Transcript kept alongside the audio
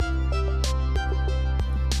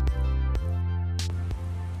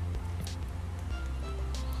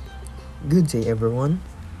Good day, everyone.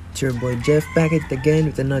 It's your boy Jeff back at it again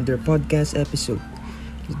with another podcast episode.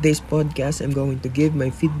 In today's podcast, I'm going to give my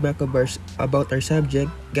feedback about our subject,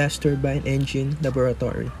 gas turbine engine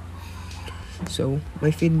laboratory. So,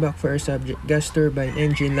 my feedback for our subject, gas turbine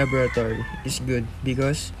engine laboratory, is good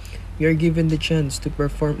because we are given the chance to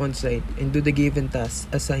perform on site and do the given tasks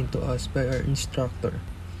assigned to us by our instructor.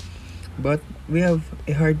 But we have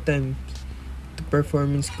a hard time to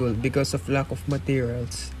perform in school because of lack of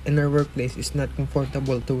materials, and our workplace is not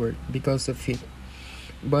comfortable to work because of it.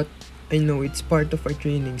 But I know it's part of our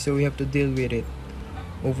training, so we have to deal with it.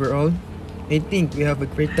 Overall, I think we have a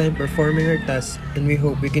great time performing our tasks, and we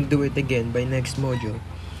hope we can do it again by next module.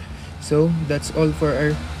 So that's all for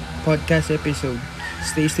our podcast episode.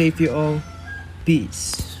 Stay safe, you all.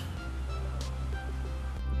 Peace.